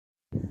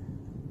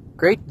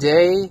Great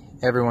day,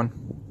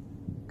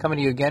 everyone. Coming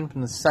to you again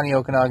from the sunny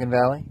Okanagan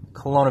Valley,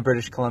 Kelowna,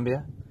 British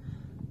Columbia.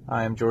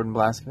 I am Jordan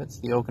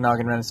Blaskovitz, the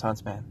Okanagan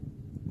Renaissance Man.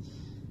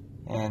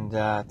 And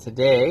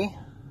today,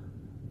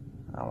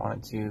 I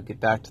wanted to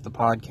get back to the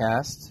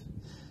podcast.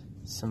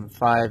 Some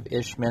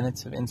 5-ish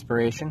minutes of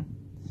inspiration.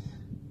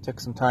 Took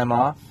some time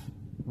off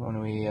when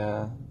we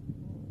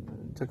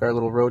took our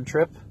little road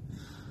trip.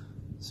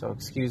 So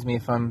excuse me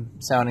if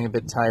I'm sounding a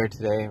bit tired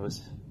today. It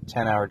was a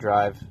 10-hour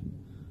drive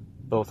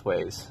both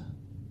ways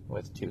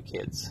with 2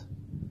 kids.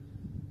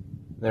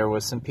 There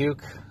was some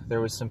puke,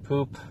 there was some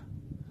poop,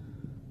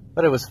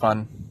 but it was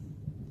fun.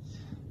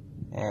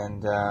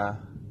 And I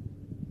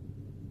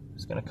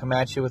was going to come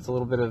at you with a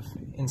little bit of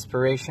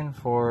inspiration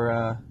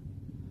for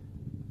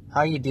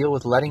how you deal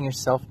with letting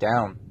yourself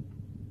down.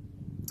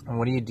 And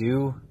what do you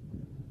do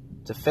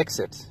to fix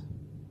it?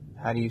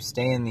 How do you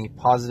stay in the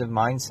positive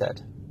mindset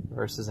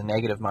versus a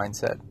negative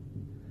mindset?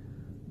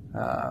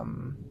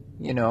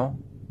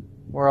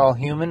 We're all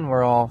human,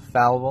 we're all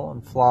fallible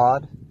and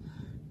flawed.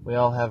 We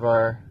all have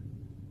our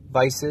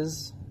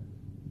vices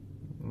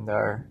and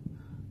our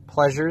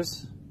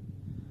pleasures.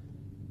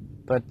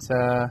 But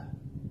how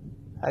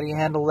do you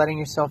handle letting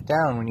yourself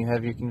down when you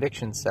have your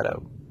convictions set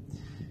out?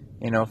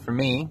 For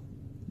me,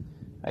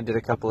 I did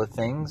a couple of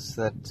things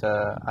that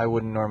I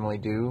wouldn't normally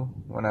do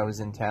when I was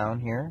in town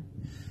here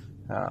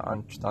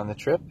on the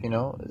trip.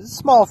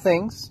 Small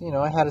things.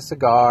 I had a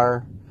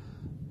cigar.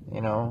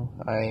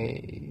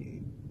 I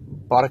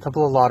bought a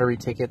couple of lottery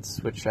tickets,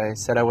 which I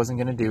said I wasn't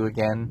going to do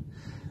again.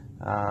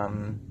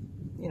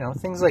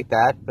 Things like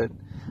that. But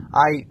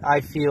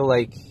I feel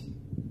like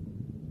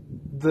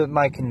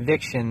my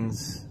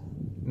convictions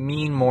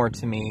mean more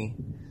to me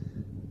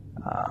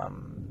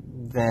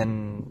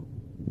than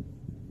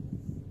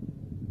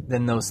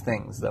those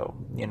things, though.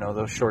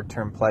 Those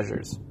short-term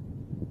pleasures.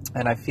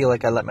 And I feel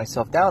like I let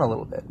myself down a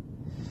little bit.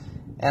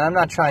 And I'm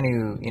not trying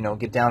to,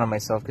 get down on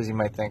myself, because you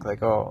might think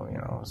like,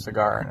 a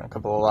cigar and a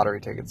couple of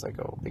lottery tickets, like,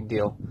 big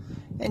deal.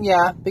 And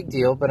yeah, big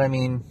deal, but I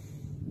mean,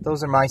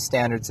 those are my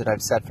standards that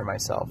I've set for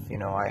myself.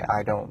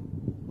 I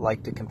don't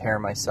like to compare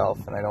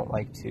myself, and I don't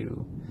like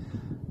to,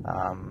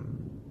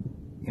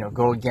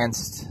 go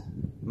against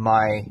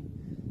my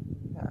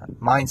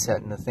mindset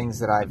and the things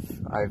that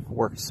I've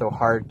worked so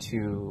hard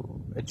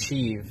to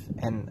achieve.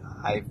 And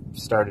I've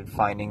started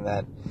finding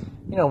that,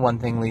 one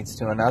thing leads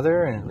to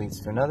another, and it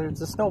leads to another.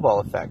 It's a snowball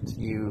effect.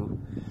 You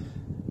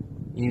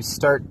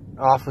start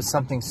off with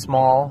something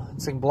small.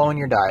 It's like blowing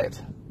your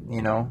diet.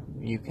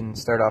 You can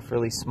start off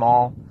really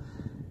small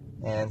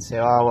and say,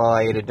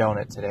 I ate a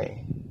donut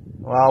today.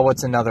 Well,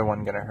 what's another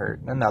one going to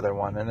hurt? Another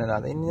one, and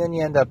another. And then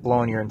you end up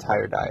blowing your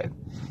entire diet.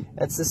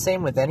 It's the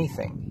same with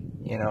anything.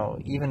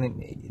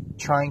 Even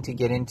trying to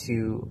get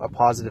into a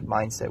positive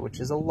mindset, which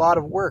is a lot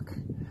of work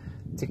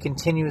to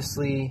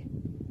continuously.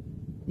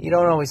 You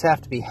don't always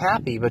have to be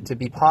happy, but to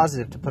be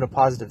positive, to put a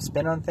positive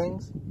spin on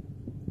things,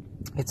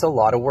 it's a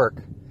lot of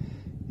work.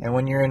 And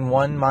when you're in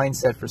one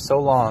mindset for so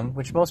long,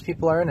 which most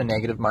people are in a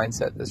negative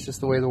mindset, that's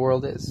just the way the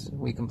world is.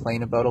 We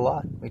complain about a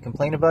lot. We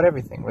complain about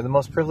everything. We're the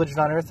most privileged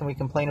on earth, and we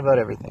complain about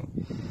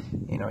everything.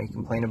 You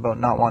complain about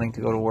not wanting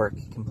to go to work.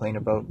 You complain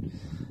about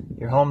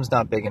your home's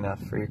not big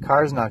enough, or your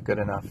car's not good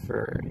enough,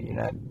 or you're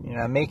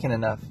not making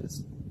enough.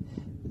 It's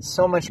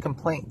so much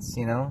complaints,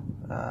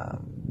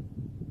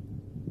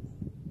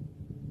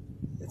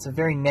 It's a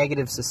very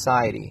negative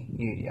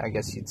society, I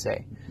guess you'd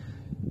say.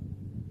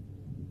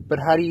 But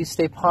how do you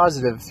stay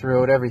positive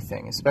throughout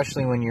everything,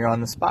 especially when you're on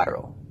the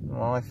spiral?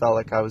 Well, I felt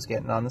like I was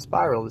getting on the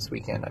spiral this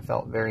weekend. I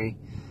felt very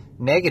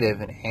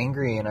negative and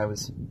angry, and I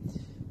was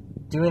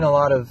doing a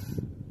lot of,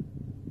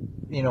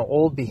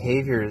 old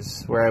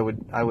behaviors where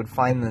I would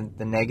find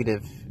the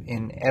negative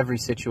in every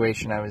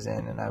situation I was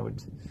in, and I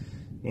would,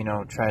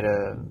 try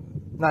to,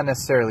 not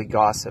necessarily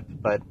gossip,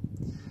 but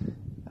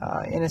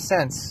in a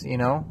sense,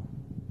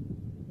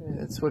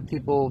 it's what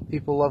people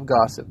love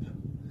gossip.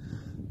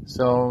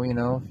 So,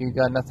 if you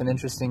got nothing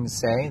interesting to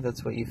say,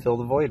 that's what you fill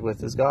the void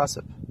with, is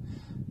gossip.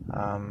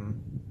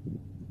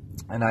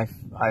 And I've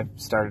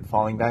started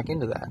falling back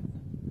into that.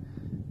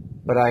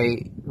 But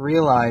I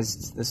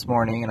realized this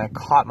morning, and I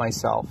caught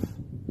myself,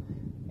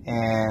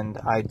 and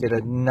I did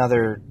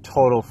another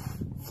total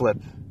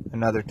flip,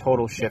 another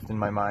total shift in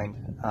my mind.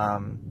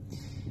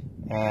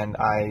 And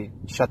I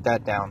shut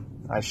that down.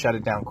 I shut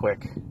it down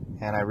quick.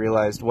 And I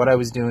realized what I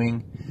was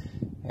doing,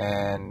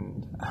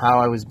 and how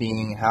I was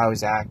being, how I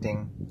was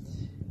acting.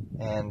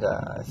 And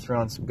I threw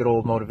on some good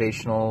old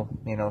motivational,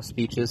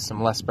 speeches,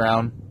 some Les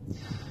Brown,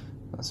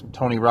 some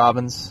Tony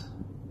Robbins.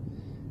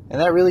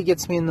 And that really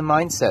gets me in the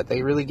mindset.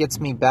 That really gets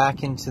me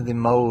back into the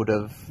mode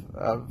of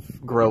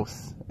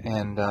growth,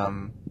 and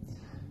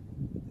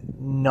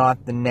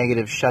not the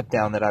negative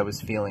shutdown that I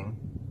was feeling.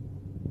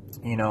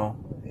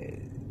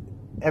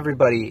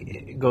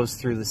 Everybody goes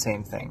through the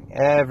same thing.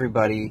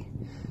 Everybody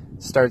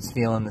starts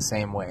feeling the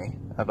same way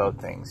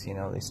about things.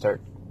 They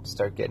start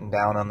getting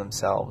down on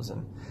themselves,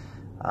 and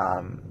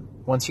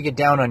once you get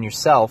down on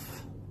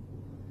yourself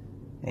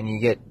and you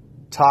get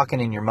talking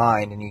in your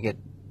mind and you get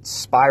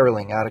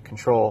spiraling out of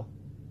control,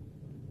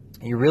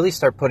 you really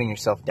start putting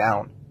yourself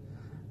down,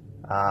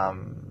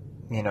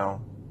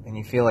 and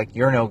you feel like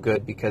you're no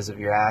good because of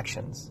your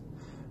actions,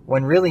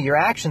 when really your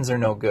actions are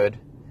no good,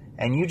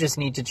 and you just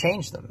need to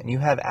change them, and you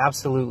have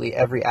absolutely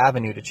every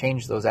avenue to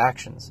change those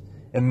actions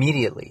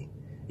immediately.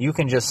 You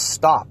can just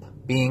stop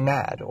being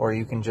mad, or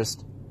you can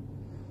just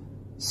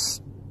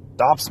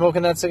stop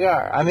smoking that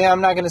cigar. I mean,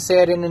 I'm not going to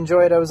say I didn't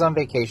enjoy it. I was on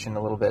vacation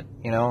a little bit,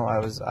 I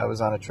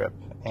was on a trip,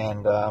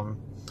 and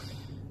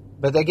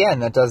but again,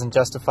 that doesn't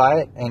justify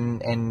it,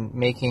 and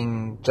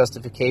making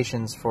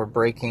justifications for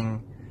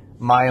breaking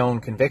my own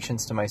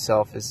convictions to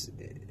myself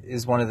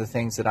is one of the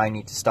things that I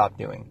need to stop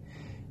doing.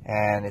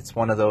 And it's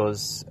one of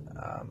those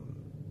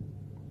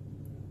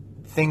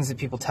things that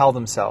people tell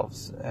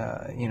themselves.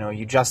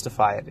 You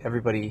justify it.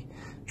 Everybody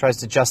tries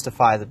to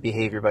justify the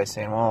behavior by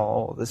saying,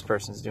 well, this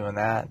person's doing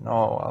that.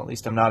 Oh, at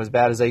least I'm not as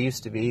bad as I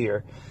used to be.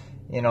 Or,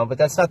 but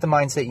that's not the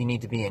mindset you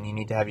need to be in. You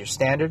need to have your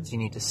standards. You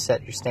need to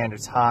set your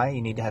standards high.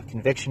 You need to have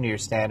conviction to your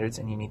standards,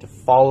 and you need to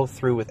follow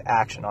through with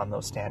action on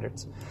those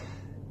standards.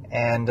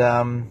 And,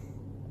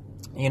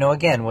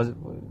 again, was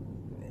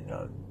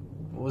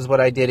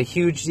what I did a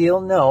huge deal?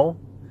 No.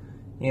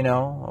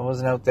 I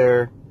wasn't out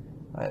there,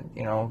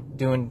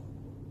 doing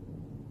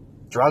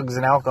drugs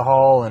and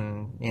alcohol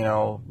and,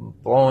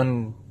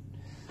 blowing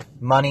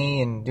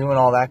money and doing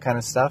all that kind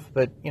of stuff.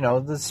 But,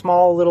 the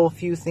small little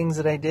few things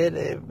that I did,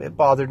 it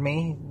bothered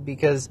me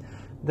because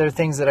they're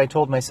things that I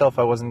told myself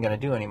I wasn't going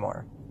to do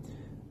anymore.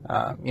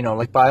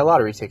 Like buy a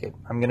lottery ticket.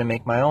 I'm going to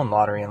make my own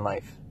lottery in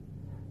life.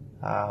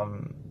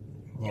 I'm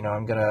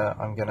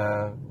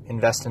gonna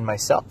invest in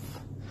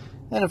myself.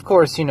 And of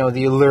course, the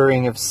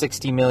alluring of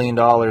 $60 million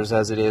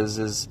as it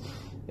is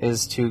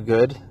too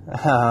good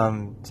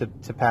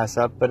to pass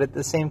up. But at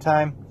the same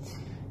time,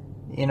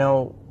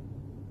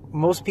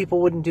 most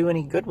people wouldn't do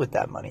any good with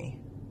that money,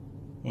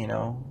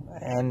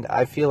 and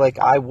I feel like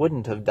I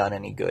wouldn't have done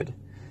any good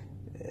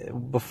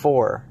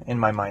before in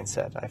my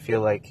mindset. I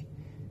feel like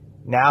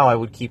now I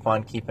would keep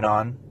on keeping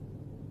on,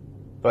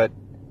 but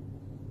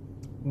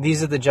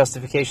these are the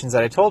justifications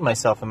that I told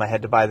myself in my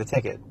head to buy the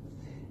ticket.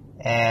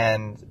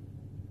 And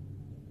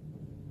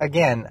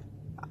again,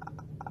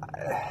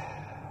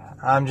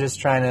 I'm just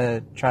trying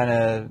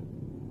to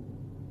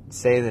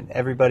say that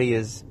everybody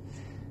is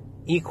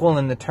equal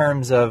in the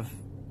terms of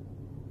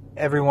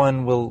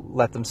everyone will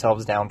let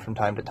themselves down from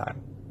time to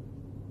time.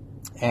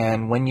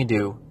 And when you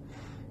do,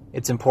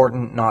 it's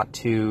important not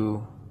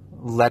to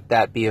let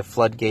that be a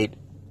floodgate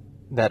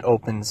that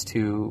opens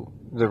to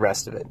the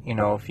rest of it.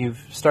 If you've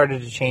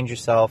started to change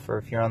yourself, or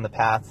if you're on the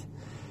path,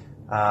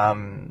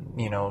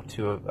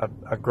 to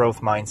a growth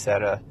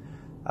mindset,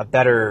 a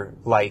better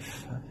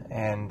life,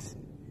 and,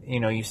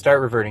 you start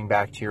reverting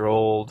back to your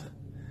old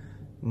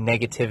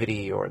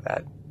negativity or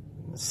that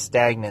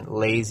stagnant,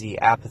 lazy,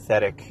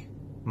 apathetic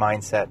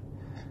mindset,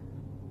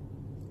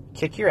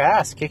 kick your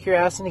ass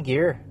into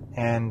gear,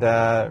 and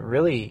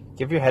really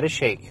give your head a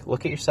shake.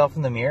 Look at yourself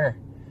in the mirror.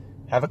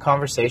 Have a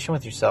conversation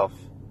with yourself.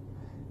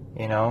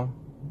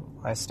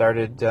 I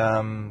started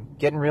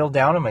getting real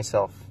down on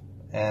myself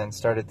and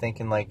started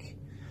thinking like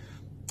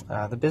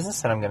the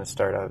business that I'm going to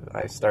start.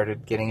 I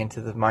started getting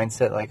into the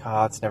mindset like,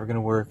 it's never going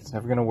to work. It's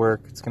never going to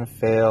work. It's going to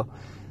fail.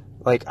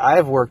 Like,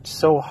 I've worked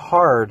so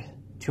hard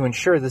to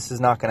ensure this is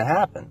not going to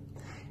happen.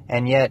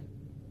 And yet,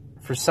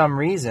 for some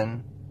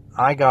reason,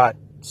 I got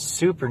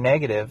super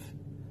negative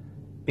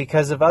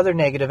because of other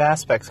negative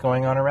aspects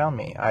going on around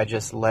me. I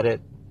just let it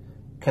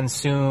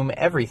consume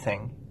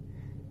everything.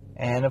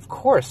 And of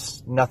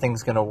course,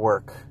 nothing's going to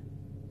work.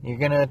 You're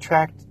going to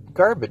attract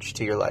garbage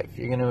to your life.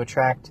 You're going to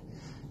attract,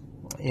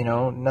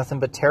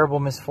 nothing but terrible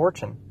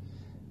misfortune.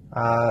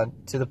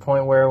 To the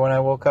point where when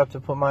I woke up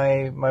to put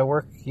my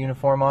work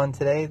uniform on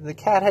today, the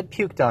cat had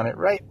puked on it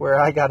right where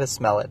I got to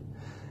smell it.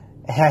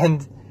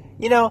 And,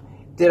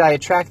 did I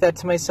attract that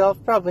to myself?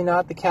 Probably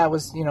not. The cat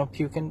was,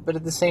 puking. But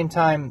at the same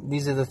time,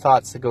 these are the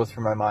thoughts that go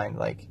through my mind.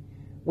 Like,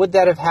 would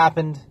that have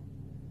happened?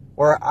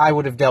 Or I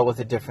would have dealt with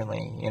it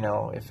differently,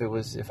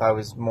 if I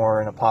was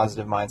more in a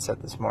positive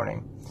mindset this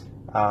morning.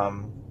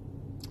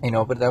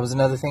 But that was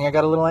another thing I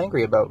got a little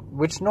angry about,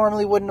 which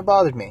normally wouldn't have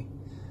bothered me.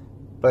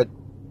 But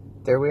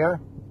there we are.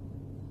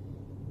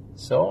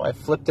 So I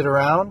flipped it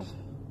around.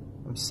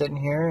 I'm sitting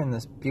here in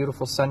this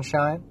beautiful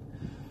sunshine.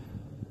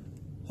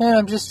 And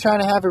I'm just trying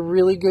to have a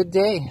really good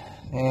day.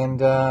 And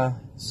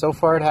so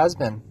far it has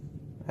been.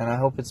 And I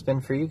hope it's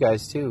been for you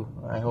guys too.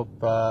 I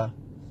hope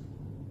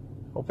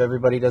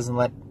everybody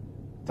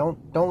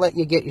don't let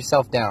you get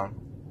yourself down.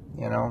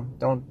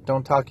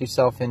 Don't talk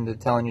yourself into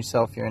telling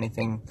yourself you're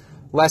anything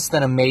less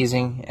than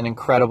amazing and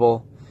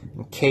incredible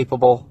and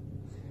capable,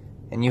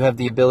 and you have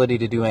the ability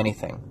to do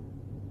anything.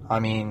 I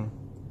mean,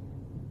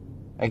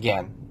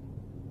 again,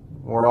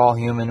 we're all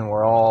human and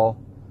we're all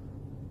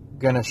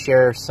going to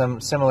share some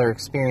similar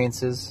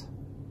experiences.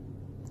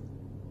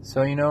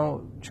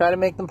 So, try to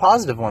make them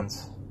positive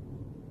ones.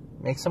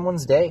 Make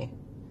someone's day.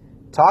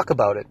 Talk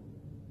about it.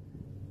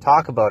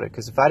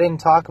 Because if I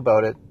didn't talk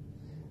about it,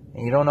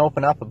 and you don't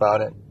open up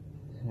about it,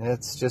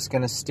 it's just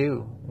going to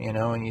stew,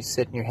 and you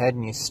sit in your head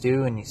and you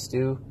stew,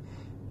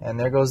 and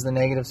there goes the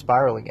negative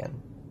spiral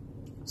again.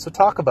 So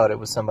talk about it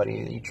with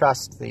somebody that you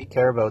trust, that you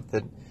care about,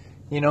 that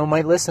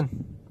might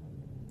listen,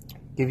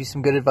 give you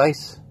some good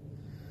advice,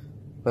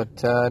 but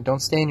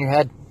don't stay in your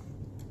head.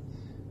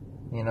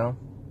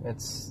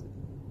 It's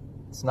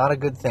not a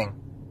good thing.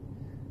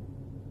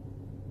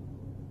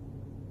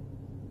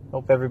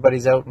 Hope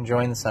everybody's out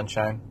enjoying the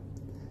sunshine.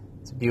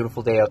 It's a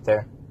beautiful day out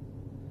there.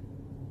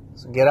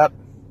 So get up,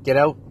 get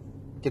out,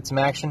 get some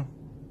action,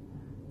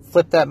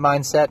 flip that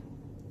mindset,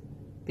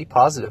 be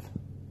positive.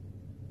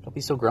 Don't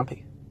be so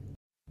grumpy.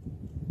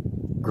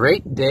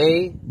 Great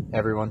day,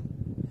 everyone.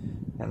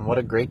 And what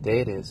a great day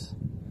it is.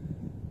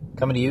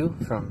 Coming to you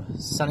from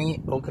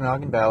sunny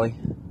Okanagan Valley,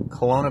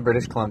 Kelowna,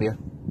 British Columbia.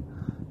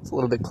 It's a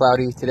little bit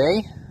cloudy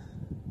today,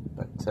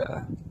 but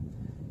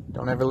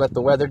don't ever let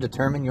the weather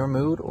determine your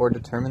mood or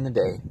determine the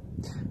day.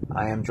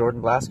 I am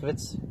Jordan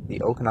Blaskovitz,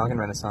 the Okanagan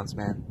Renaissance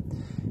Man,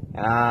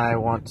 and I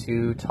want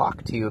to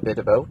talk to you a bit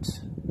about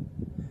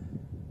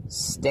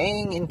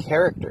staying in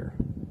character,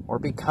 or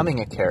becoming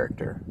a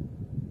character,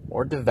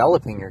 or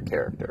developing your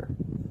character,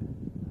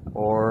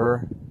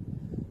 or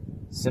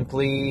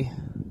simply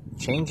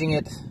changing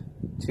it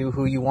to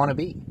who you want to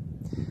be.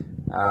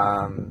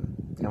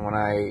 And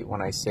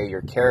when I say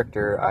your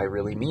character, I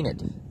really mean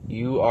it.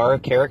 You are a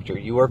character.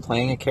 You are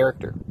playing a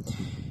character.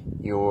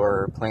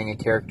 You're playing a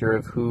character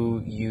of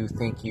who you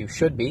think you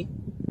should be,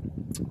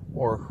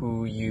 or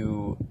who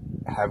you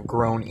have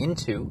grown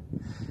into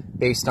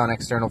based on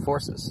external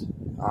forces.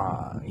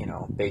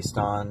 Based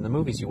on the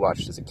movies you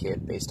watched as a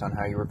kid, based on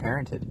how you were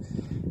parented,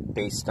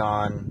 based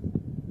on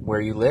where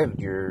you lived,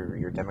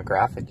 your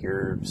demographic,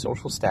 your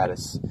social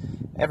status,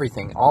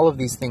 everything. All of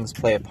these things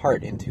play a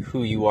part into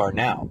who you are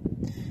now.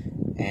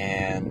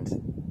 And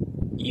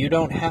you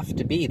don't have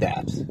to be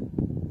that.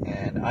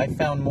 And I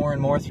found more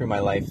and more through my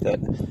life that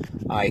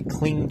I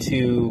cling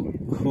to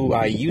who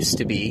I used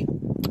to be,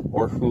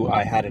 or who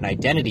I had an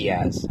identity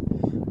as.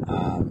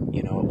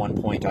 At one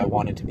point I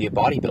wanted to be a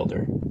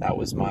bodybuilder. That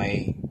was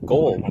my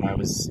goal when I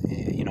was,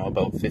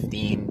 about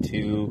 15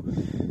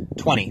 to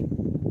 20.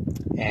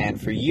 And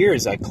for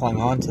years I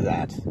clung on to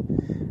that.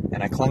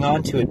 And I clung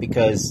on to it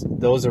because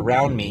those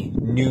around me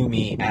knew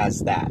me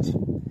as that.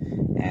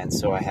 And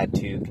so I had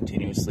to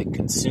continuously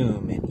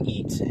consume and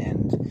eat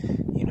and,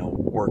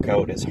 work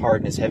out as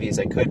hard and as heavy as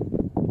I could.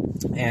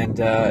 And,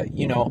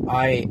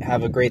 I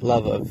have a great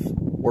love of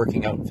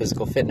working out and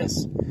physical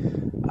fitness.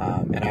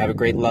 And I have a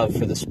great love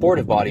for the sport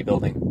of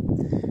bodybuilding.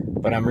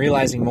 But I'm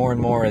realizing more and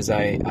more as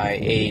I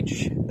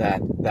age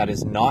that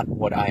is not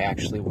what I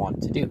actually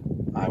want to do.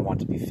 I want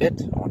to be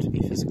fit. I want to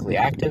be physically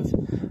active.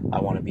 I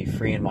want to be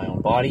free in my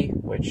own body,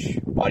 which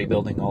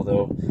bodybuilding,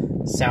 although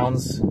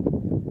sounds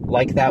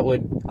like that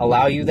would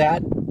allow you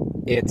that,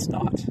 it's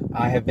not.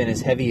 I have been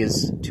as heavy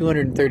as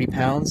 230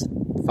 pounds,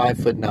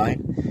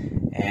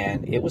 5'9",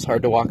 and it was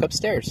hard to walk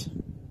upstairs.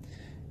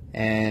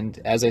 And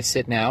as I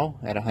sit now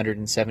at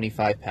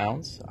 175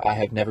 pounds, I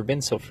have never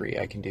been so free.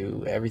 I can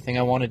do everything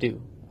I want to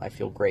do. I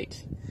feel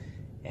great.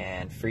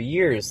 And for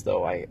years,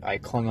 though, I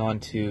clung on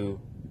to,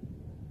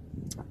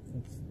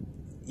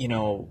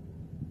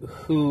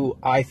 who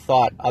I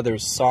thought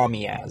others saw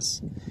me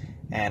as.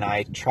 And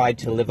I tried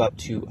to live up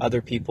to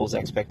other people's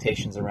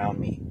expectations around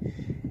me.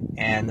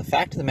 And the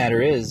fact of the matter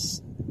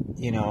is,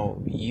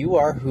 you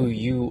are who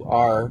you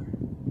are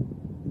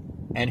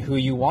and who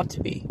you want to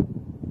be.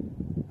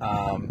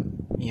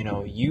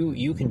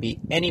 You can be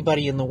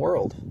anybody in the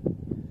world.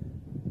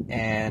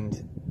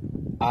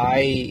 And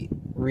I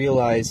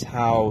realize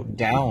how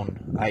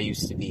down I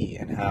used to be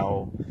and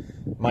how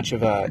much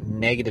of a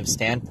negative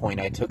standpoint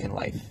I took in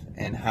life,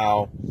 and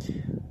how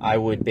I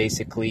would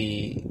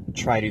basically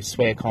try to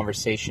sway a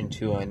conversation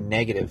to a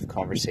negative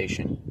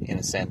conversation, in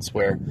a sense,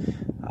 where,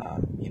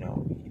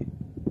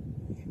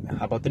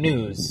 how about the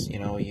news?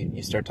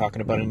 You start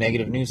talking about a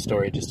negative news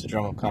story just to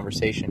drum up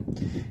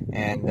conversation.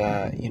 And,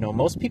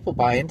 most people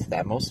buy into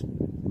that.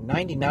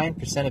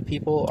 99% of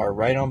people are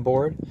right on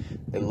board.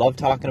 They love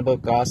talking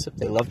about gossip.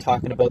 They love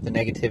talking about the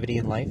negativity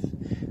in life.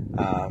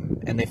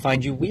 And they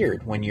find you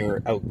weird when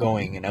you're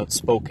outgoing and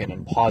outspoken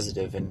and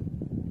positive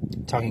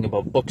and talking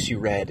about books you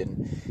read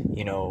and,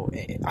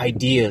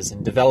 ideas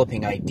and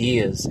developing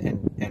ideas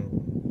and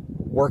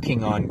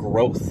working on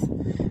growth.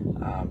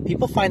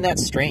 People find that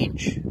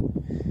strange.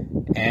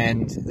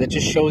 And that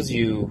just shows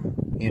you,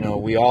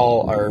 we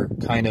all are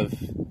kind of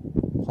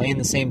playing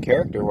the same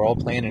character. We're all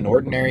playing an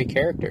ordinary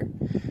character.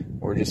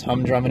 We're just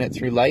humdrumming it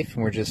through life,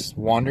 and we're just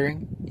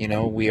wandering.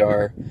 We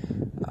are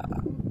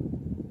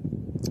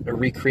a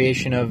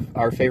recreation of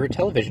our favorite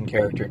television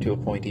character to a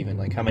point even.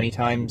 Like, how many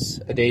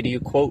times a day do you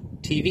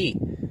quote TV?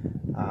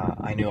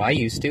 I knew I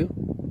used to,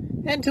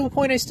 and to a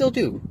point I still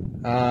do.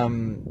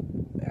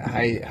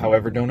 I,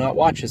 however, do not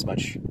watch as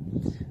much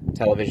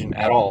television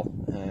at all.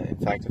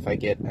 In fact, if I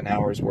get an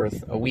hour's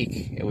worth a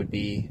week, it would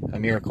be a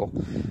miracle.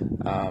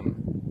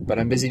 But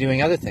I'm busy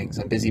doing other things.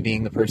 I'm busy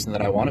being the person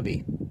that I want to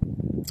be.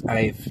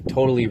 I've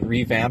totally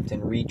revamped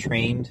and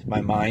retrained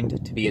my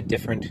mind to be a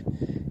different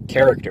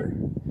character,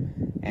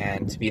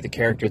 and to be the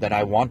character that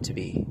I want to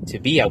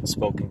be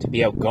outspoken, to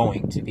be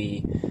outgoing, to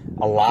be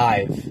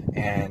alive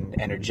and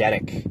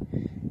energetic.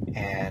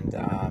 And,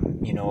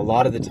 a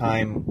lot of the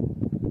time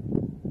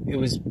it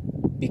was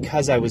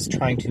because I was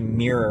trying to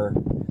mirror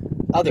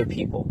other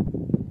people.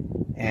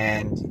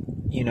 And,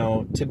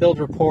 to build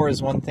rapport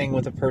is one thing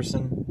with a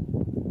person,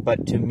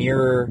 but to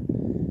mirror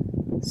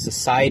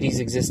society's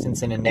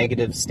existence in a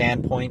negative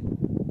standpoint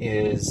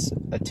is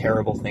a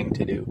terrible thing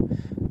to do.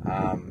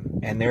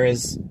 And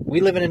we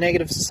live in a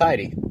negative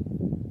society.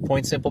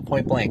 Point simple,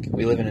 point blank.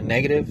 We live in a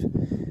negative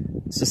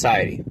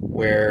society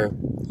where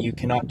you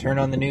cannot turn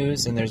on the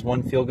news and there's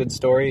one feel-good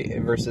story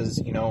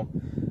versus,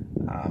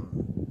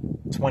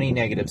 20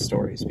 negative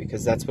stories,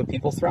 because that's what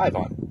people thrive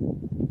on.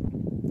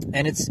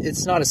 And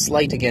it's not a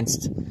slight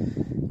against,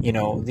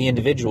 the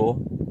individual,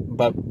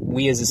 but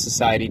we as a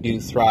society do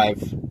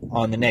thrive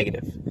on the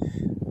negative.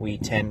 We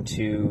tend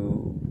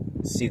to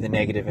see the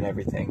negative in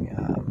everything,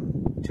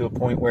 to a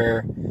point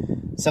where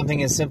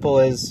something as simple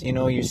as,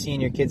 you're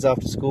seeing your kids off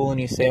to school and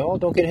you say, oh,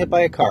 don't get hit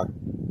by a car.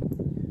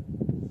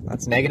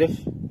 That's negative.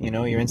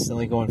 You're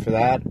instantly going for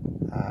that.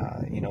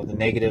 The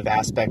negative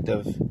aspect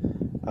of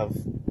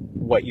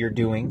what you're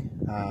doing,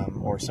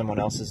 or someone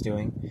else is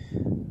doing.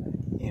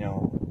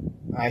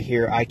 I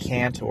hear I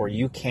can't or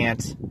you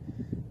can't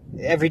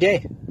every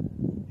day.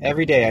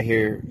 Every day I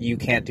hear you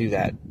can't do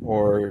that,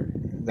 or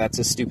that's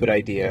a stupid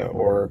idea,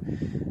 or,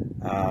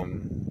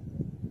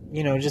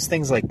 just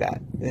things like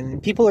that.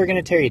 And people are going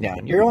to tear you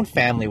down. Your own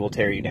family will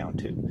tear you down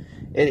too.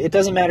 It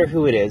doesn't matter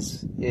who it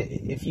is.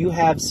 If you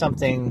have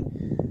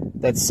something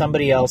that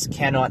somebody else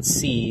cannot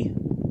see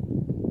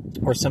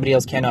or somebody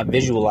else cannot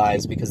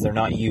visualize because they're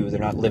not you, they're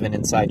not living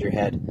inside your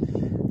head,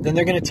 then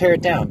they're going to tear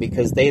it down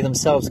because they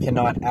themselves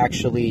cannot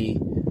actually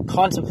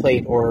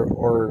contemplate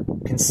or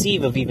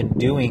conceive of even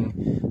doing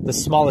the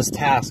smallest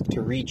task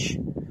to reach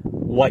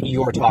what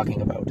you're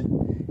talking about.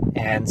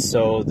 And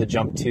so the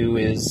jump to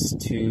is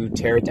to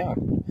tear it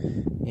down.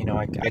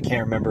 I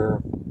can't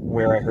remember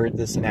where I heard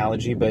this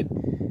analogy, but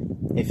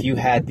if you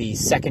had the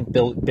second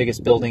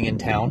biggest building in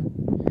town,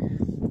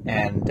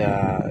 and,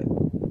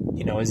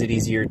 is it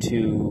easier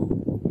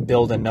to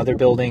build another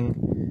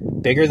building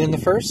bigger than the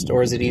first,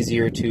 or is it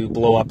easier to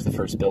blow up the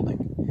first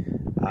building?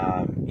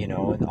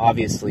 And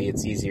obviously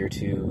it's easier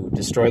to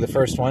destroy the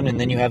first one, and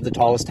then you have the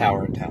tallest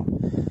tower in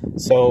town.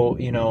 So,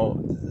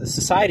 the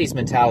society's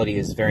mentality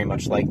is very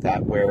much like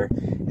that, where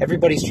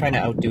everybody's trying to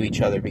outdo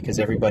each other because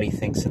everybody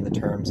thinks in the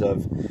terms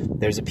of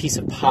there's a piece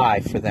of pie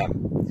for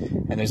them,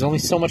 and there's only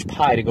so much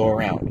pie to go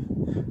around,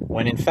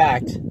 when in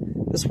fact,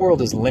 this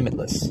world is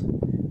limitless.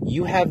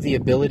 You have the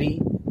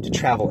ability to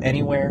travel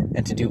anywhere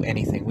and to do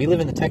anything. We live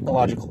in the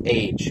technological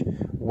age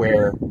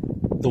where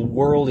the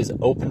world is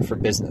open for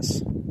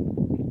business,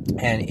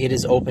 and it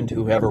is open to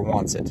whoever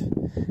wants it.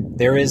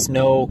 There is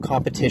no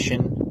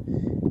competition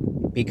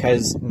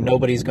because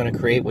nobody's going to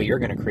create what you're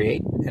going to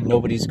create, and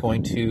nobody's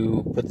going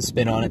to put the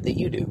spin on it that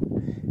you do,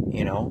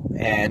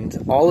 and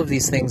all of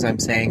these things I'm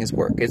saying is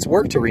work. It's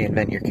work to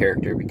reinvent your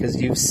character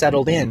because you've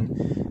settled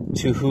in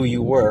to who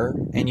you were,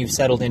 and you've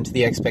settled into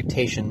the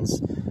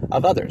expectations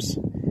of others.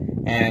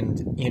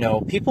 And,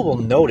 people will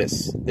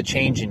notice the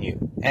change in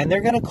you, and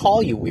they're going to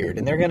call you weird,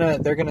 and they're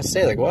going to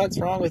say, like, what's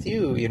wrong with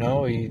you?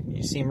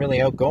 You seem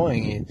really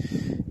outgoing.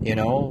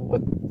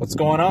 What's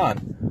going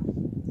on?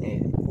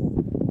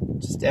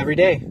 Just every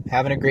day,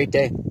 having a great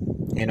day.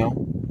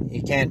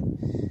 You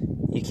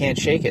can't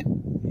shake it.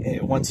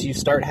 Once you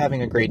start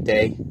having a great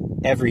day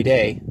every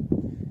day,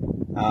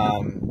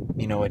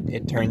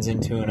 it turns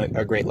into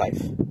a great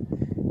life.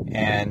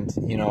 And,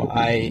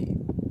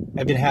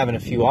 I've been having a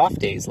few off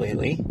days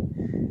lately,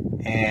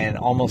 and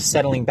almost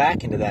settling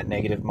back into that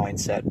negative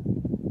mindset.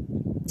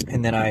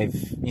 And then I've,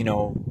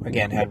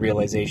 again, had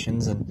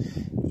realizations, and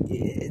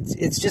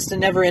it's just a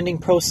never-ending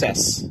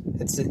process.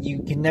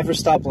 You can never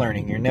stop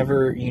learning. You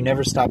never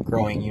stop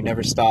growing. You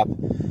never stop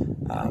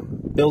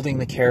building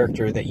the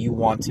character that you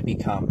want to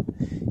become.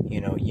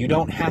 You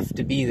don't have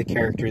to be the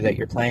character that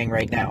you're playing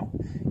right now.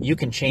 You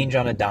can change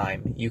on a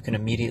dime. You can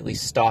immediately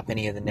stop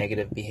any of the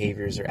negative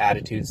behaviors or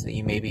attitudes that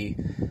you may be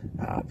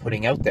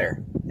putting out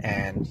there,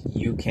 and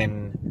you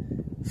can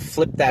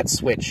flip that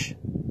switch,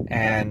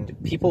 and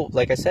people,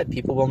 like I said,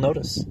 people will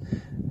notice.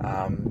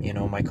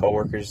 My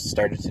coworkers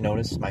started to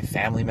notice, my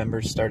family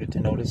members started to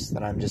notice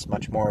that I'm just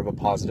much more of a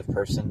positive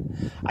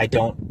person. I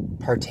don't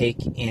partake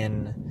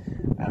in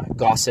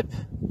gossip.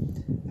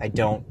 I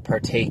don't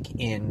partake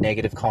in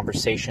negative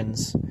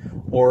conversations,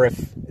 or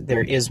if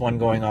there is one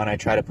going on, I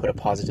try to put a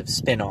positive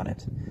spin on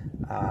it,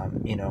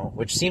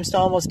 which seems to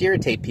almost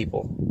irritate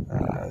people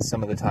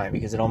some of the time,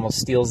 because it almost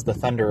steals the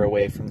thunder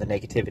away from the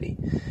negativity.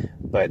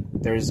 But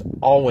there's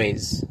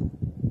always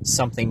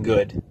something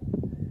good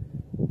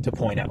to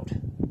point out.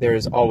 There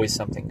is always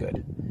something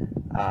good.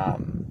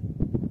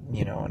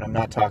 And I'm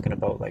not talking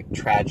about like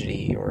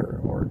tragedy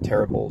or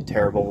terrible,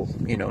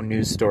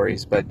 news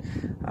stories, but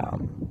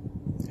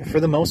for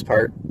the most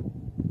part,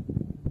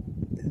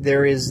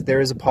 there is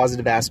a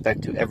positive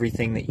aspect to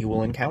everything that you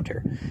will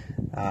encounter.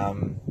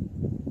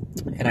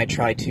 And I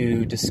try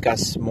to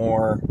discuss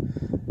more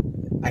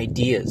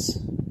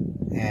ideas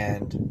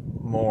and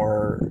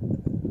more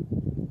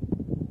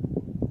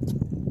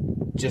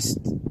just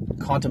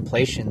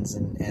contemplations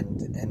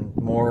and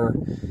more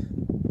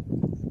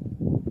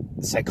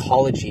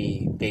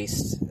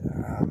psychology-based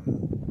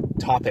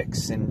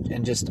topics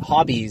and just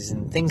hobbies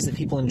and things that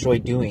people enjoy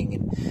doing.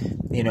 And,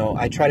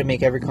 I try to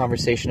make every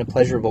conversation a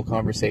pleasurable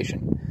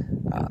conversation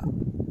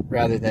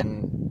rather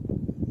than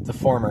the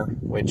former,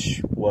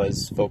 which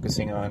was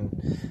focusing on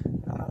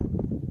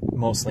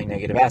mostly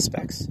negative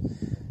aspects.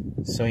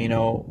 So,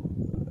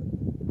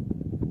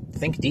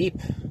 think deep.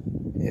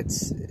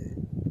 It's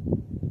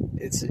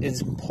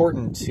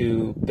important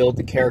to build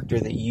the character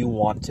that you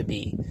want to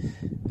be,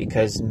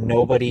 because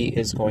nobody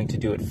is going to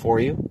do it for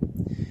you.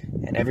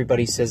 And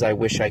everybody says, I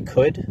wish I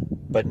could,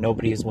 but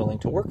nobody is willing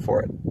to work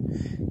for it.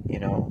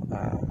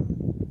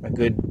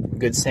 A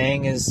good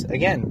saying is,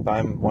 again,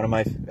 by one of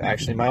my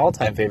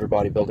all-time favorite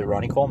bodybuilder,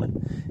 Ronnie Coleman.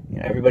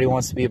 Everybody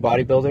wants to be a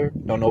bodybuilder.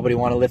 Nobody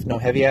want to lift no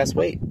heavy-ass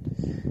weight.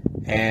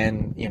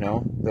 And,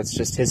 that's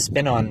just his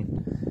spin on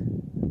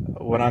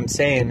what I'm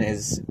saying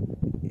is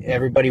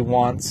everybody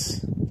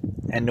wants,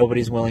 and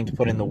nobody's willing to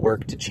put in the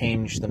work to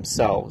change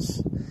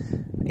themselves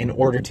in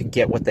order to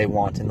get what they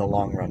want in the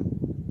long run.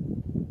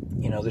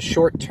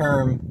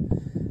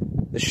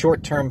 The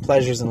short-term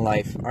pleasures in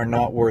life are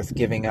not worth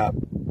giving up,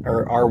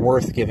 or are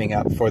worth giving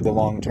up for the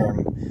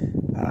long-term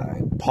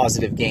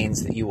positive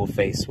gains that you will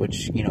face,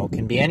 which,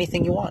 can be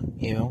anything you want.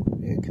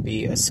 It could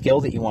be a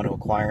skill that you want to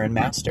acquire and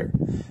master.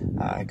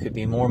 It could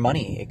be more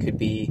money. It could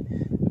be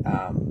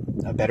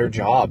a better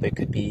job. It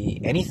could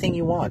be anything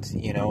you want.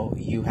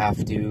 You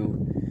have to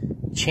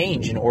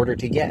change in order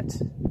to get.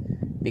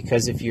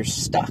 Because if you're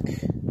stuck,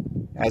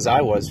 as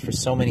I was for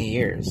so many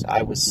years,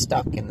 I was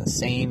stuck in the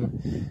same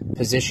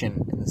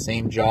position, in the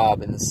same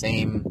job, in the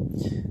same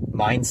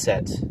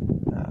mindset,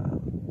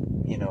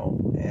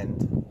 and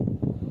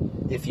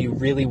if you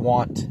really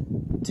want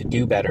to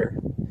do better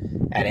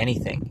at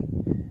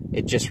anything,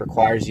 it just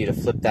requires you to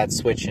flip that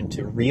switch and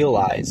to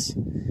realize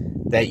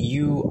that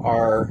you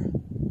are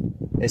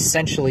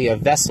essentially a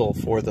vessel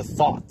for the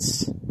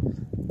thoughts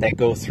that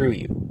go through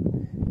you.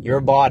 Your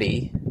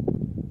body,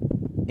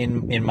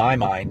 in my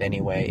mind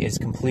anyway, is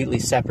completely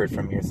separate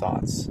from your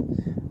thoughts.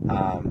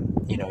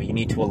 You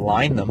need to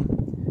align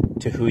them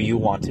to who you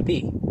want to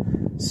be.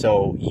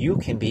 So you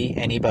can be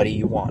anybody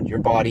you want. Your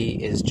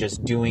body is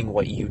just doing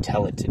what you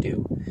tell it to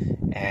do.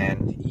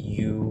 And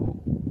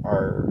you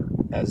are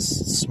as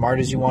smart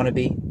as you want to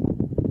be.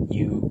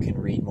 You can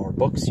read more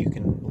books. You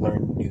can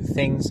learn new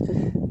things.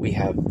 We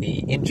have the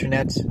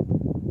internet.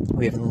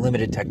 We have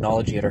unlimited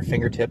technology at our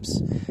fingertips.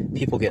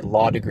 People get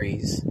law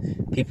degrees.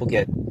 People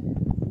get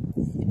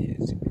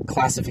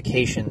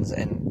classifications,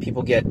 and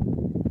people get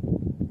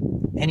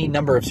any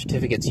number of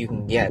certificates you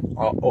can get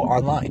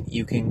online.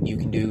 You can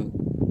do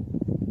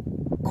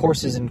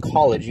courses in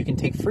college. You can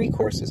take free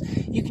courses.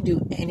 You can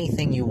do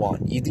anything you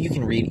want. You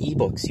can read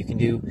ebooks. You can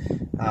do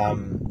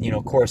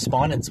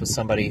correspondence with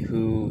somebody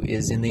who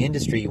is in the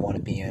industry you want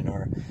to be in,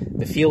 or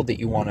the field that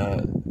you want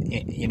to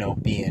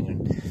be in.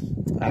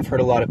 And I've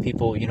heard a lot of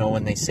people,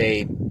 when they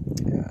say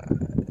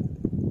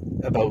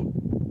about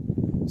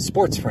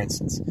sports, for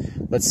instance,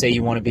 let's say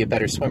you want to be a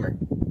better swimmer.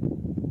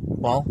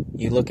 Well,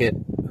 you look at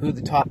who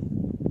the top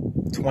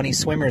 20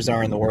 swimmers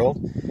are in the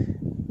world.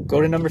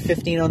 Go to number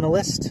 15 on the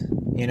list.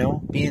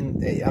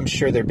 I'm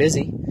sure they're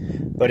busy,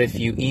 but if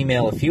you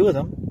email a few of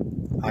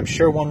them, I'm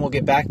sure one will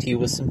get back to you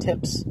with some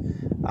tips.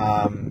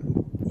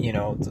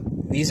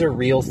 These are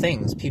real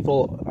things.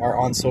 People are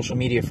on social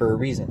media for a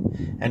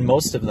reason, and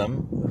most of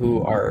them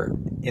who are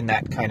in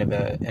that kind of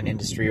an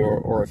industry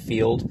or a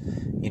field,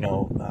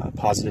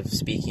 positive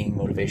speaking,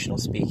 motivational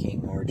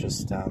speaking, or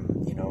just,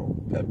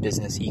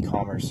 business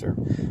e-commerce or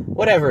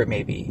whatever it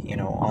may be,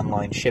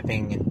 online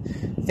shipping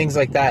and things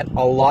like that.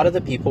 A lot of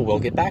the people will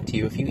get back to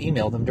you if you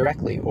email them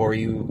directly, or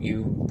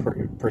you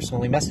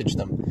personally message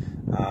them,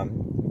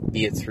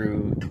 be it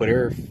through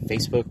Twitter,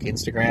 Facebook,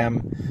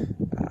 Instagram,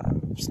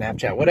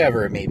 Snapchat,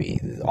 whatever it may be,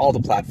 all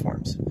the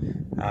platforms.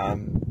 A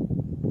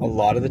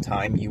lot of the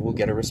time you will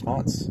get a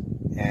response,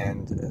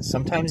 and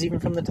sometimes even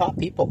from the top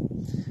people.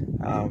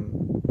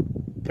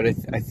 But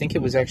I think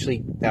it was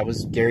that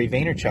was Gary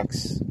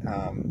Vaynerchuk's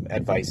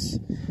advice,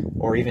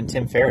 or even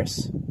Tim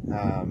Ferriss.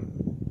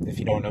 If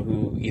you don't know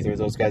who either of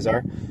those guys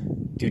are,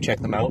 do check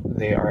them out.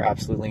 They are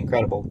absolutely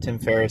incredible. Tim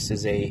Ferriss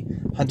is a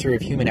hunter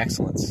of human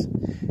excellence,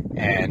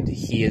 and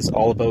he is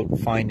all about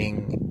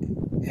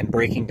finding and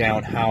breaking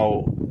down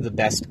how the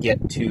best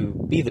get to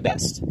be the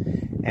best.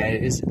 And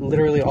it is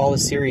literally all a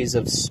series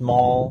of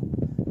small,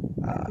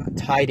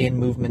 tied-in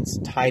movements,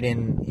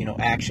 tied-in,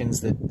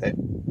 actions that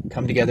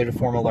come together to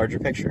form a larger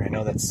picture. I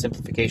know that's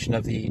simplification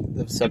of the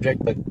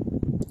subject, but,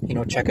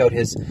 check out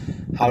his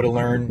How to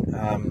Learn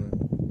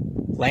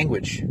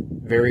Language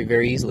very,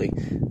 very easily.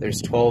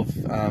 There's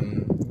 12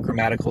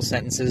 grammatical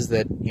sentences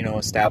that,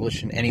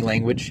 establish in any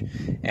language,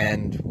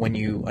 and when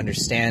you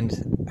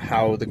understand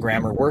how the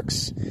grammar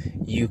works,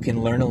 you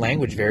can learn a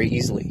language very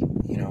easily.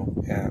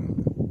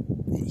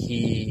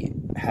 He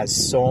has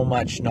so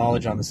much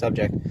knowledge on the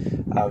subject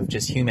of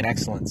just human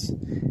excellence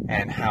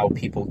and how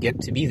people get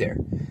to be there.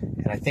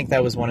 And I think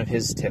that was one of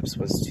his tips,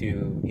 was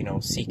to,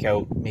 seek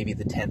out maybe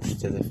the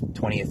 10th to the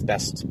 20th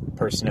best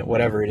person at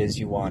whatever it is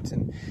you want,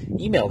 and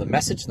email them,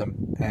 message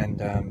them,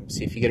 and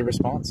see if you get a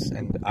response.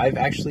 And I've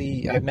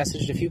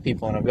messaged a few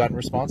people and I've gotten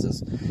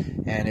responses,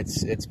 and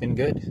it's been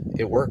good.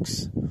 It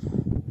works.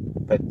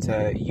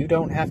 But you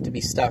don't have to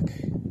be stuck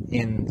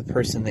in the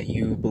person that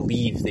you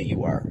believe that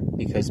you are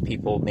because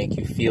people make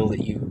you feel that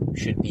you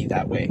should be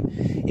that way.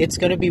 It's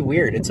going to be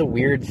weird. It's a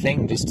weird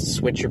thing just to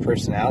switch your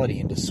personality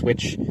and to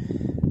switch.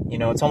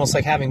 It's almost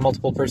like having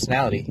multiple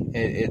personality.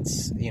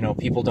 It's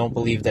people don't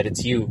believe that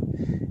it's you.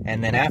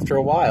 And then after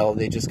a while,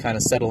 they just kind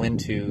of settle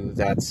into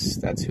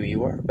that's who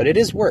you are. But it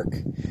is work.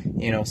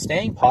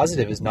 Staying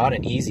positive is not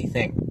an easy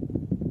thing.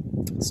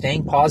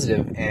 Staying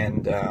positive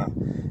and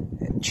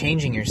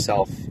changing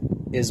yourself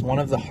is one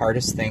of the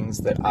hardest things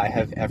that I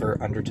have ever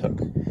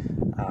undertook.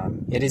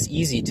 It is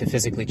easy to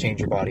physically change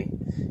your body.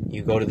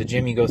 You go to the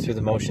gym, you go through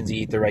the motions,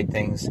 you eat the right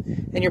things,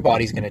 and your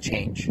body's going to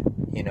change.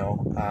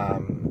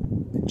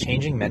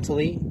 Changing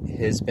mentally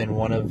has been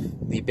one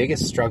of the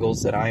biggest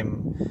struggles that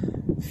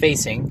I'm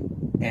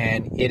facing,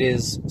 and it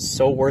is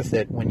so worth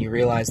it when you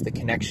realize the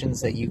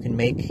connections that you can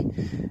make,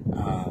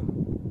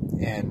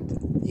 and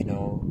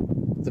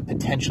the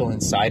potential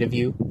inside of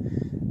you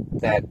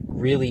that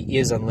really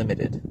is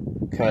unlimited.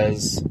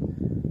 Because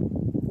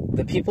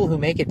the people who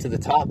make it to the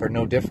top are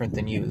no different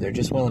than you. They're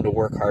just willing to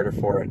work harder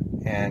for it,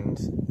 and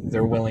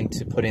they're willing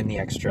to put in the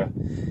extra,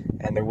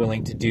 and they're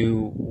willing to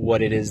do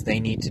what it is they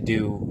need to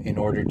do in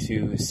order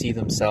to see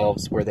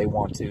themselves where they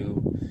want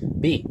to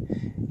be.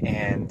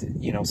 And,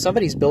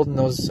 somebody's building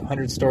those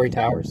 100-story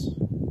towers.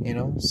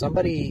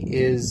 Somebody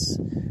is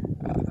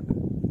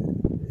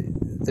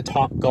the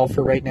top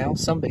golfer right now.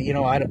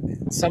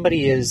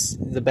 Somebody is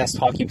the best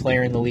hockey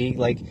player in the league.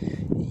 Like,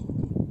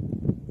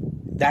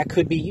 that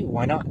could be you.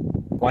 Why not?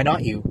 Why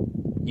not you?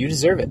 You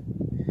deserve it.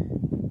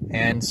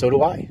 And so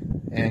do I.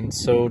 And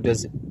so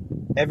does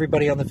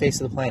everybody on the face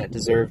of the planet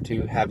deserve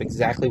to have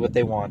exactly what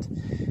they want.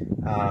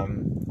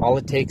 All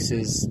it takes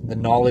is the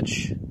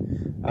knowledge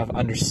of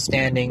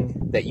understanding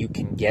that you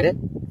can get it,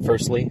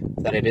 firstly,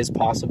 that it is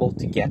possible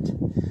to get,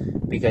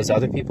 because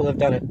other people have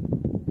done it.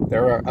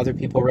 There are other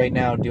people right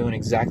now doing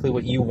exactly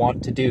what you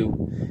want to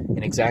do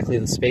in exactly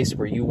the space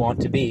where you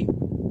want to be.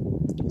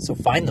 So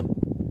find them,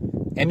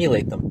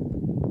 emulate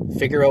them,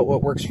 figure out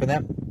what works for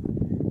them.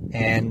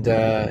 And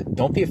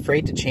don't be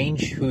afraid to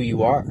change who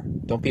you are.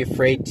 Don't be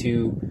afraid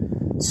to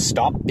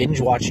stop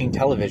binge watching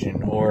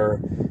television,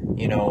 or,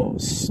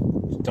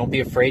 don't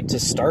be afraid to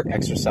start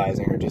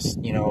exercising, or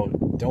just,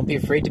 don't be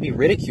afraid to be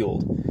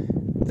ridiculed.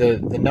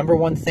 The number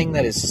one thing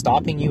that is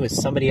stopping you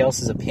is somebody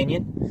else's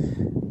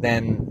opinion.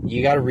 Then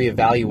you got to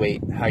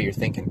reevaluate how you're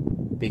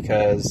thinking,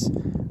 because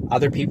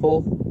other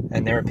people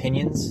and their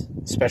opinions,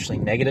 especially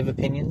negative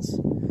opinions,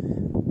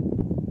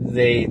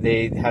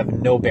 they have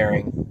no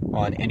bearing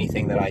on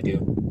anything that I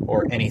do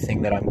or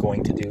anything that I'm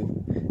going to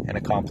do and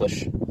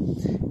accomplish.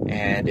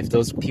 And if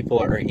those people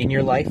are in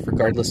your life,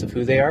 regardless of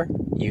who they are,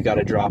 you got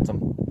to drop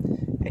them,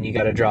 and you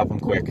got to drop them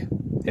quick.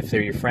 If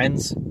they're your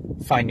friends,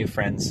 find new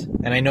friends.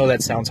 And I know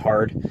that sounds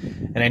hard,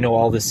 and I know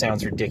all this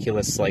sounds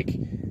ridiculous, like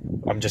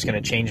I'm just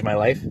going to change my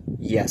life.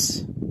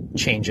 Yes,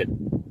 change it,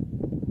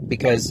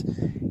 because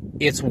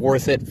it's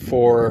worth it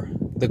for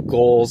the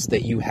goals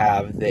that you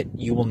have that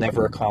you will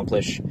never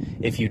accomplish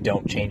if you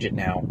don't change it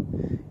now.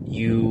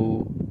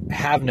 You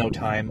have no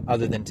time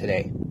other than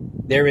today.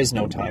 There is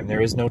no time.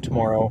 There is no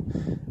tomorrow.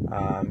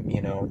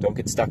 Don't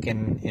get stuck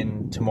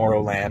in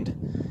Tomorrowland,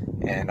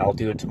 and I'll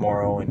do it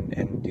tomorrow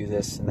and do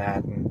this and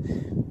that.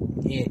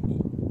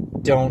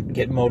 And don't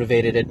get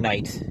motivated at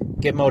night.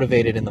 Get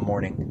motivated in the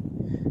morning.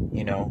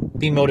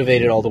 Be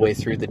motivated all the way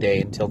through the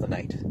day until the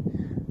night.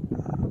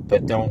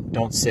 But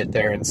don't sit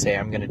there and say,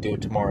 I'm going to do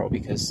it tomorrow,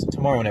 because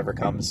tomorrow never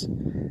comes.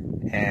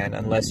 And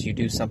unless you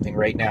do something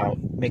right now,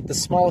 make the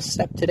smallest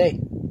step today.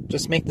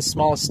 Just make the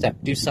smallest step.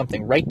 Do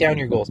something. Write down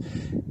your goals.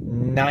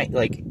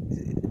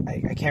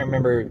 I can't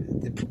remember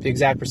the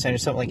exact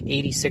percentage, something like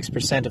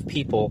 86% of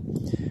people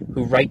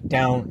who don't write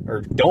down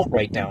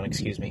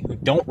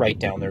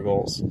their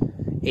goals.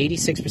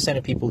 86%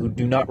 of people who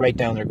do not write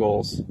down their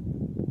goals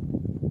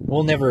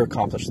will never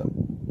accomplish them.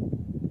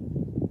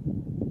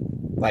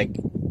 Like,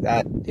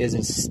 that is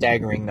a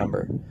staggering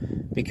number,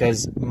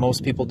 because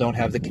most people don't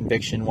have the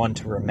conviction, one,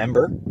 to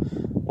remember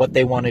what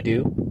they want to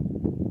do,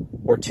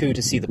 or two,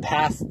 to see the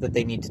path that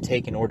they need to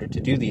take in order to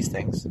do these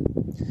things.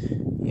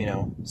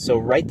 So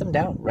write them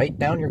down. Write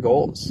down your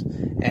goals,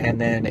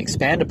 and then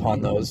expand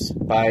upon those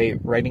by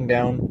writing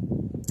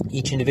down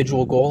each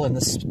individual goal and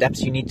the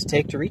steps you need to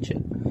take to reach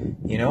it.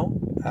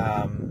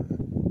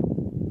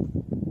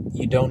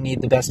 You don't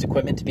need the best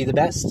equipment to be the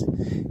best.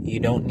 You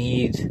don't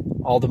need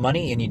all the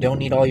money, and you don't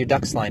need all your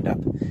ducks lined up.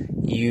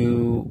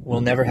 You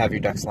will never have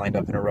your ducks lined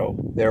up in a row.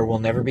 There will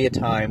never be a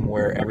time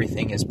where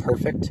everything is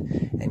perfect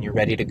and you're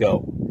ready to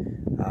go.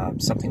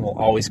 Something will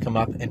always come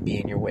up and be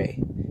in your way.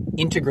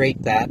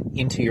 Integrate that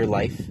into your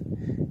life,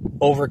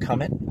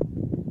 overcome it,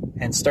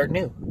 and start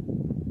new.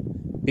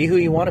 Be who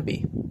you want to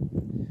be,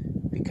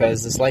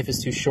 because this life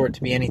is too short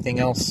to be anything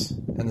else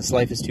and this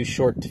life is too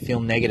short to feel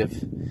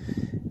negative,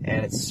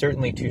 and it's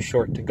certainly too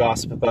short to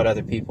gossip about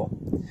other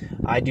people.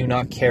 I do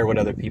not care what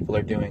other people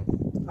are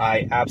doing.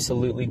 I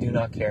absolutely do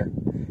not care,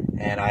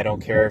 and I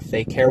don't care if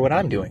they care what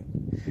I'm doing,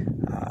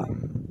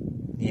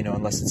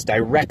 unless it's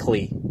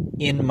directly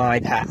in my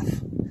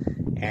path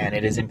and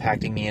it is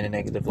impacting me in a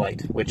negative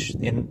light, which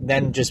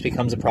then just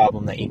becomes a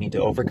problem that you need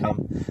to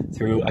overcome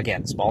through,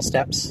 again, small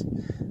steps.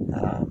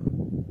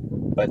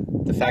 But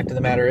the fact of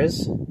the matter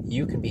is,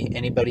 you can be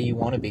anybody you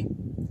want to be.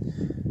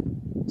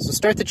 So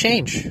start the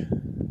change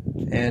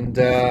and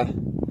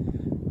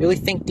really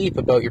think deep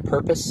about your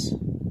purpose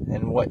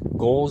and what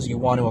goals you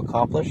want to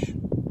accomplish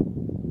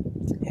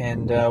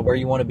and where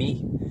you want to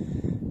be,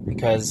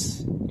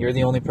 because you're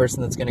the only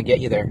person that's going to get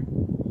you there.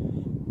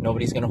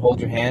 Nobody's going to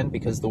hold your hand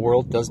because the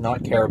world does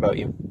not care about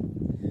you.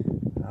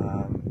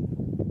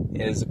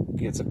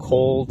 It's a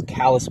cold,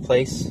 callous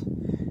place,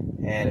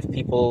 and if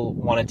people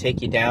want to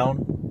take you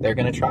down, they're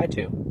going to try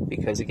to,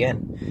 because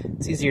again,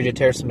 it's easier to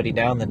tear somebody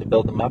down than to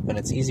build them up, and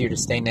it's easier to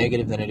stay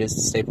negative than it is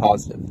to stay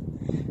positive.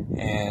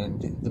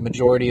 And the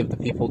majority of the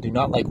people do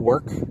not like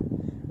work.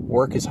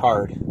 Work is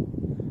hard.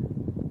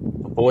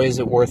 But boy, is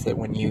it worth it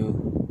when you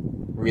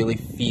really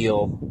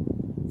feel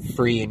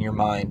free in your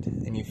mind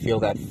and you feel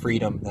that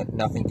freedom that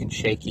nothing can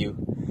shake you.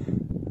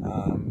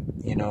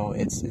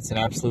 It's an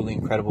absolutely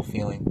incredible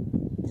feeling.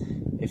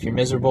 If you're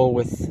miserable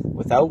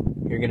without,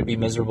 you're going to be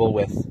miserable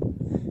with.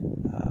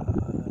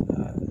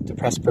 A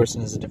depressed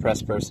person is a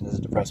depressed person is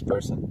a depressed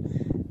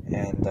person.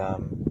 And,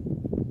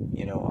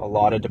 a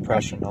lot of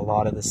depression, a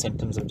lot of the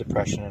symptoms of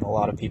depression, and a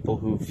lot of people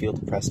who feel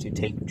depressed who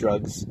take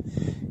drugs,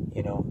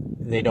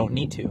 they don't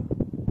need to.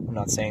 I'm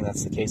not saying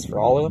that's the case for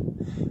all of them,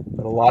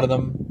 but a lot of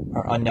them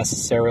are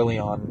unnecessarily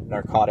on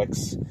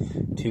narcotics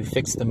to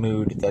fix the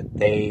mood that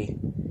they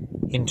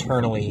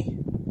internally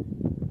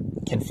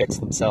can fix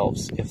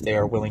themselves if they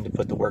are willing to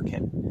put the work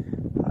in.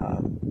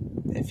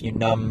 If you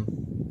numb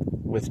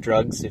with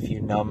drugs, if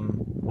you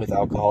numb with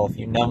alcohol, if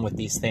you numb with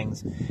these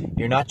things,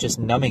 you're not just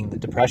numbing the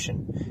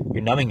depression,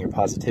 you're numbing your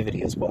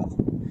positivity as well.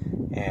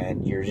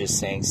 And you're just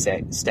staying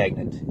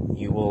stagnant.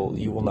 You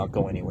will not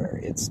go anywhere.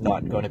 It's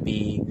not going to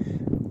be,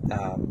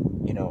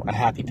 a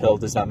happy pill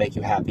does not make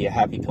you happy. A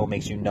happy pill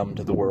makes you numb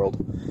to the world.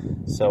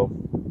 So,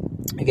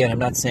 again, I'm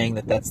not saying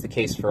that that's the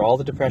case for all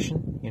the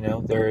depression.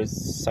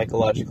 There's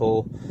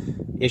psychological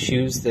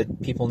issues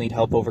that people need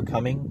help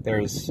overcoming.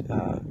 There's,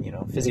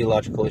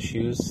 physiological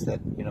issues that,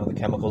 the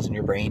chemicals in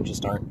your brain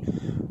just aren't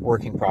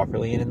working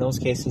properly. And in those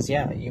cases,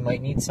 yeah, you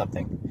might need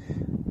something.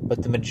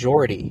 But the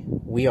majority,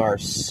 we are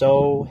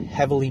so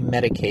heavily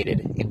medicated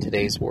in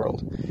today's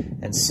world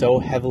and so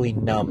heavily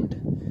numbed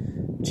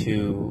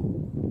to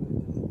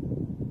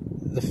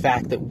the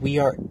fact that we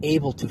are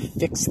able to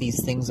fix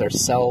these things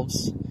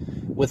ourselves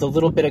with a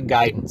little bit of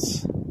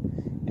guidance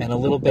and a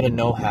little bit of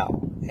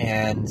know-how.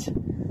 And,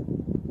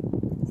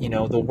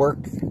 the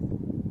work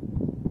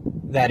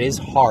that is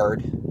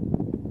hard,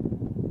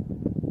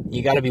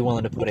 you got to be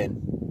willing to put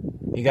in.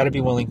 You got to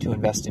be willing to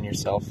invest in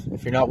yourself.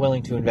 If you're not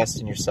willing to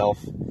invest in yourself,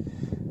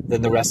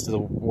 then the rest of the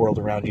world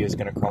around you is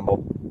going to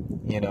crumble.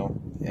 You're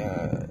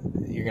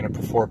going to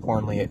perform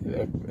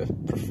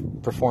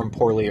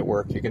poorly at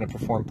work. You're going to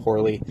perform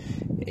poorly,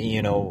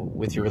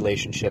 with your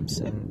relationships,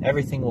 and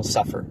everything will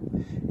suffer.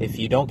 If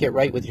you don't get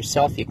right with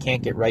yourself, you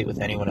can't get right with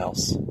anyone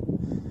else.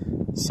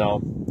 So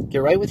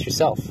get right with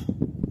yourself,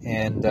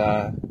 and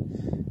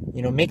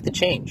make the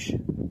change.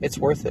 It's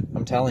worth it.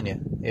 I'm telling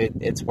you,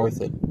 it's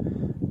worth it.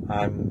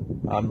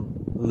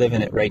 I'm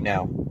living it right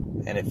now,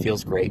 and it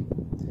feels great.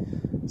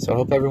 So I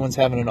hope everyone's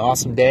having an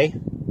awesome day,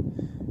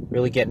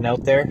 really getting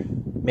out there,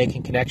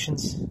 making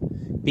connections,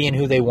 being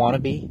who they want to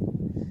be,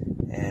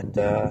 and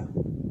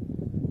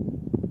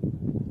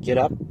get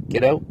up,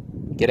 get out,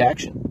 get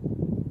action.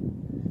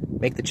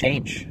 Make the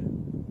change.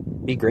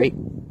 Be great.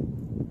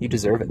 You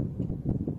deserve it.